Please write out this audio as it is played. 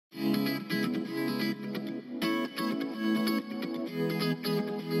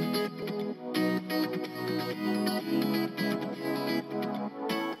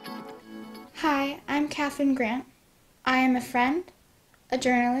Katherine Grant. I am a friend, a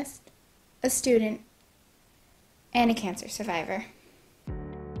journalist, a student, and a cancer survivor.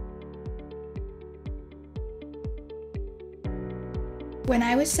 When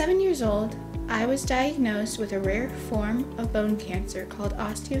I was 7 years old, I was diagnosed with a rare form of bone cancer called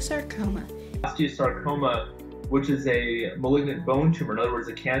osteosarcoma. Osteosarcoma, which is a malignant bone tumor, in other words,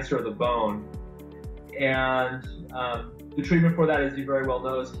 a cancer of the bone. And the treatment for that, as you very well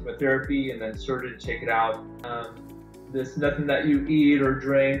know, is chemotherapy and then surgery to take it out. There's nothing that you eat or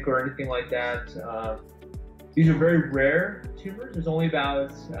drink or anything like that. These are very rare tumors. There's only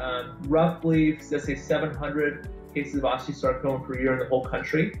about roughly, let's say, 700 cases of osteosarcoma per year in the whole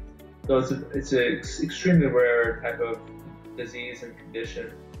country. So it's an extremely rare type of disease and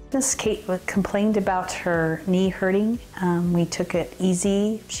condition. Miss Kate complained about her knee hurting. We took it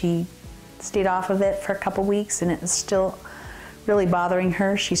easy. She stayed off of it for a couple weeks and it was still really bothering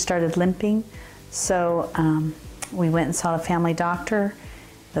her. She started limping. So we went and saw the family doctor.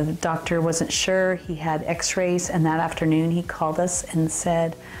 The doctor wasn't sure. He had x-rays, and that afternoon he called us and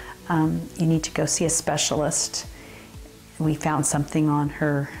said, you need to go see a specialist. We found something on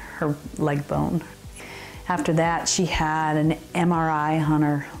her leg bone. After that, she had an MRI on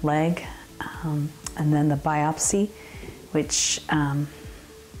her leg, and then the biopsy, which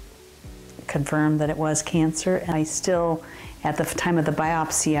confirmed that it was cancer. And I still, at the time of the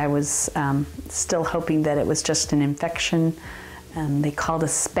biopsy, I was still hoping that it was just an infection. They called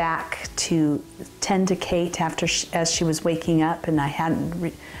us back to tend to Kate as she was waking up, and I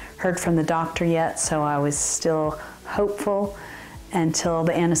hadn't heard from the doctor yet, so I was still hopeful until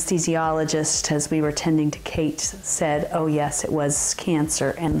the anesthesiologist, as we were tending to Kate, said, oh yes, it was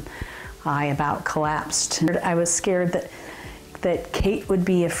cancer, and I about collapsed. I was scared that Kate would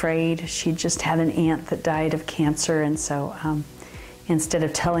be afraid. She just had an aunt that died of cancer, and so instead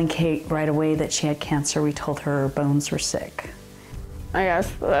of telling Kate right away that she had cancer, we told her bones were sick. I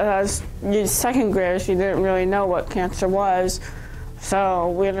guess as second graders, she didn't really know what cancer was,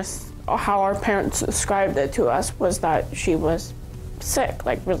 so how our parents described it to us was that she was sick,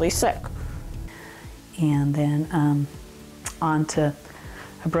 like really sick. And then on to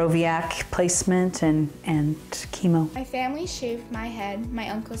a Broviac placement and chemo. My family shaved my head, my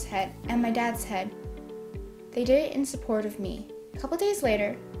uncle's head, and my dad's head. They did it in support of me. A couple days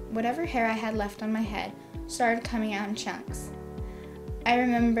later, whatever hair I had left on my head started coming out in chunks. I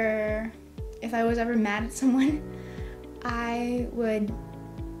remember if I was ever mad at someone, I would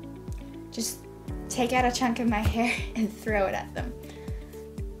just take out a chunk of my hair and throw it at them.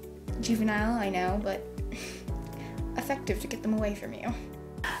 Juvenile, I know, but effective to get them away from you.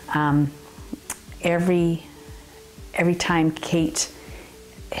 Every time Kate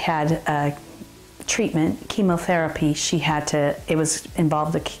had treatment, chemotherapy, it was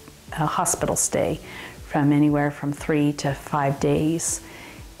involved a hospital stay from anywhere from 3 to 5 days.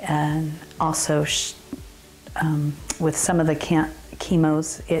 And also with some of the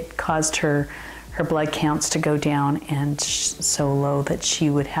chemos, it caused her blood counts to go down and so low that she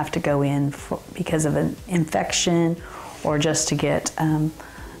would have to go in because of an infection or just to get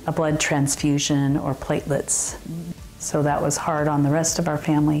a blood transfusion or platelets. So that was hard on the rest of our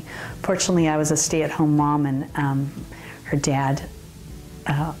family. Fortunately, I was a stay-at-home mom, and her dad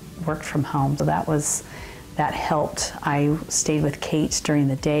worked from home, so that helped. I stayed with Kate during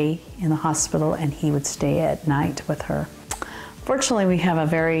the day in the hospital, and he would stay at night with her. Fortunately, we have a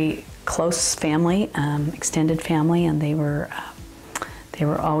very close family, extended family, and they were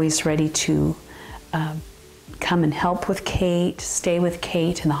always ready to come and help with Kate, stay with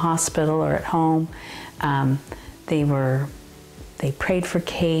Kate in the hospital or at home. They prayed for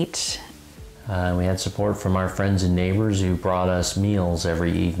Kate. We had support from our friends and neighbors who brought us meals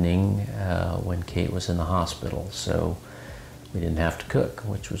every evening when Kate was in the hospital. So we didn't have to cook,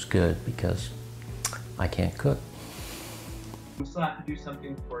 which was good because I can't cook. You still have to do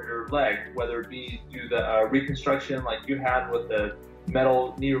something for your leg, whether it be do the reconstruction like you had with the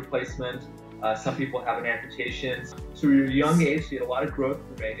metal knee replacement. Some people have an amputation. So you're a young age, so you get a lot of growth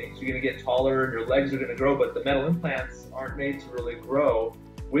remaining. So you're going to get taller and your legs are going to grow, but the metal implants aren't made to really grow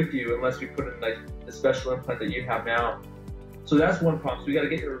with you unless we put in like the special implant that you have now. So that's one problem. So you got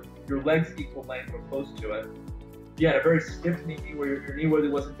to get your legs equal length or close to it. You had a very stiff knee where your knee really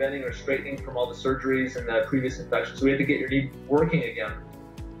wasn't bending or straightening from all the surgeries and the previous infections. So we had to get your knee working again.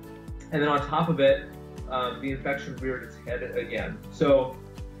 And then on top of it, the infection reared its head again. So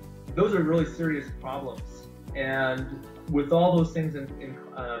those are really serious problems. And with all those things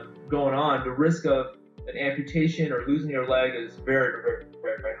going on, the risk of an amputation or losing your leg is very, very,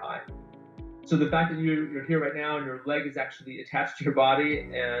 very, very high. So the fact that you're here right now and your leg is actually attached to your body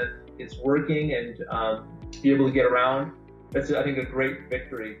and it's working and be able to get around, that's, I think, a great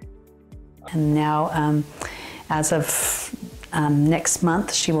victory. And now, as of next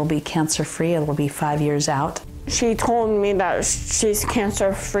month, she will be cancer-free. It will be 5 years out. She told me that she's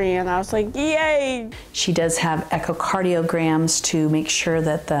cancer-free, and I was like, yay! She does have echocardiograms to make sure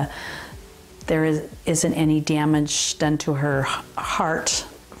that there isn't any damage done to her heart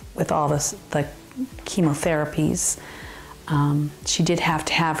with all the chemotherapies. She did have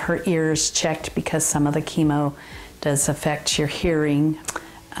to have her ears checked because some of the chemo does affect your hearing.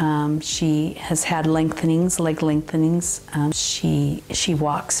 She has had lengthenings, leg lengthenings. She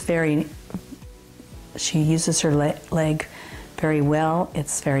walks she uses her leg very well.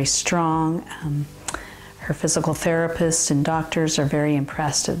 It's very strong. Her physical therapists and doctors are very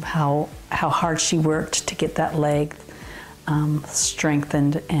impressed at how hard she worked to get that leg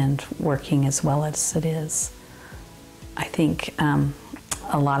strengthened and working as well as it is. I think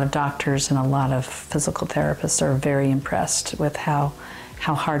a lot of doctors and a lot of physical therapists are very impressed with how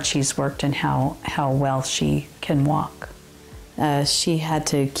hard she's worked and how well she can walk. She had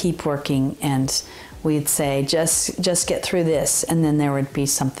to keep working, and we'd say, just get through this, and then there would be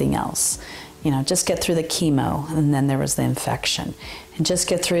something else. You know, just get through the chemo, and then there was the infection. And just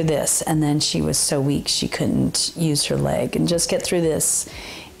get through this, and then she was so weak she couldn't use her leg. And just get through this,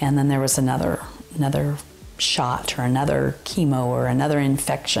 and then there was another shot or another chemo or another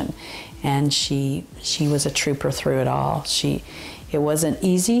infection. And she was a trooper through it all. It wasn't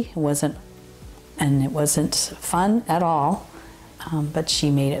easy, and it wasn't fun at all, but she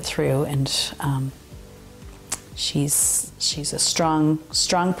made it through, and she's a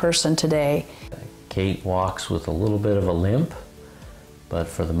strong person today. Kate walks with a little bit of a limp, but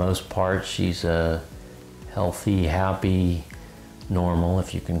for the most part, she's a healthy, happy, normal,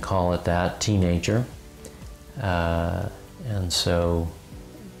 if you can call it that, teenager. And so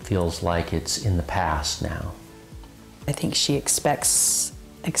feels like it's in the past now. I think she expects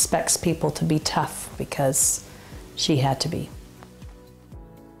people to be tough because she had to be.